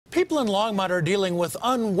People in Longmont are dealing with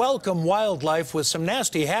unwelcome wildlife with some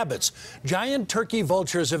nasty habits. Giant turkey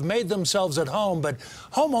vultures have made themselves at home, but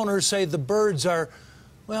homeowners say the birds are,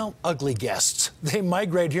 well, ugly guests. They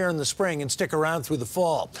migrate here in the spring and stick around through the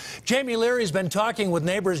fall. Jamie Leary's been talking with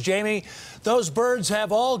neighbors. Jamie, those birds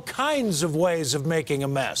have all kinds of ways of making a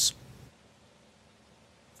mess.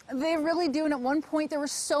 They really do, and at one point there were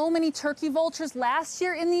so many turkey vultures last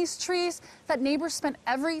year in these trees that neighbors spent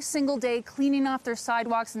every single day cleaning off their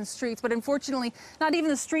sidewalks and streets. But unfortunately, not even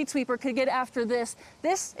the street sweeper could get after this.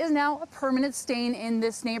 This is now a permanent stain in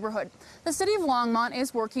this neighborhood. The city of Longmont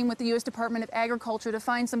is working with the U.S. Department of Agriculture to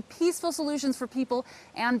find some peaceful solutions for people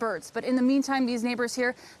and birds. But in the meantime, these neighbors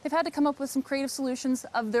here, they've had to come up with some creative solutions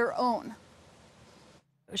of their own.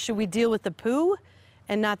 Should we deal with the poo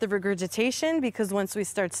and not the regurgitation? Because once we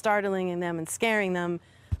start startling them and scaring them,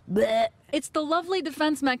 bleh. It's the lovely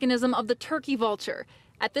defense mechanism of the turkey vulture.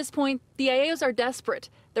 At this point, the AAs are desperate.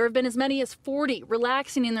 There have been as many as 40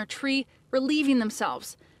 relaxing in their tree, relieving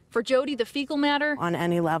themselves. For Jody, the fecal matter, On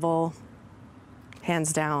any level,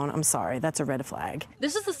 hands down, I'm sorry, that's a red flag.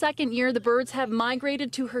 This is the second year the birds have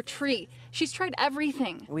migrated to her tree. She's tried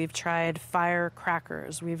everything. We've tried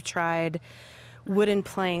firecrackers, we've tried wooden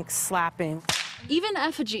planks, slapping. Even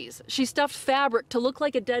effigies. She stuffed fabric to look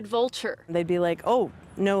like a dead vulture. They'd be like, oh,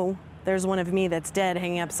 no, there's one of me that's dead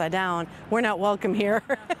hanging upside down. We're not welcome here.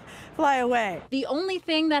 Fly away. The only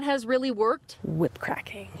thing that has really worked? Whip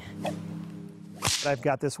cracking. I've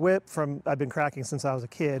got this whip I've been cracking since I was a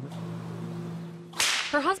kid.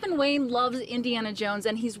 Her husband Wayne loves Indiana Jones,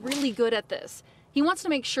 and he's really good at this. He wants to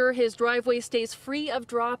make sure his driveway stays free of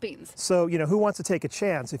droppings. So, who wants to take a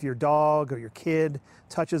chance if your dog or your kid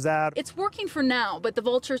touches that? It's working for now, but the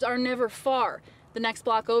vultures are never far. The next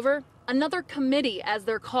block over, another committee, as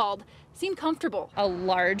they're called, seem comfortable. A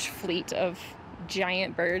large fleet of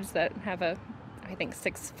giant birds that have I think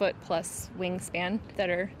 6-foot plus wingspan that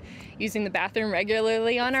are using the bathroom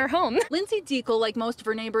regularly on our home. Lindsay Deacle, like most of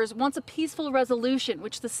her neighbors, wants a peaceful resolution,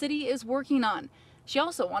 which the city is working on. She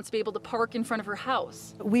also wants to be able to park in front of her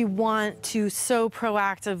house. We want to so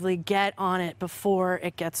proactively get on it before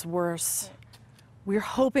it gets worse. We're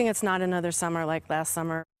hoping it's not another summer like last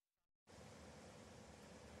summer.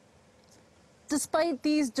 Despite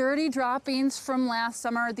these dirty droppings from last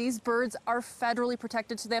summer, these birds are federally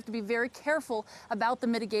protected, so they have to be very careful about the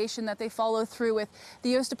mitigation that they follow through with.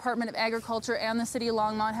 The U.S. Department of Agriculture and the city of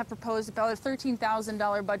Longmont have proposed about a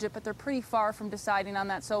 $13,000 budget, but they're pretty far from deciding on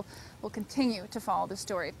that, so we'll continue to follow the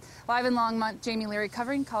story. Live in Longmont, Jamie Leary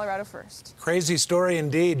covering Colorado First. Crazy story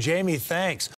indeed. Jamie, thanks.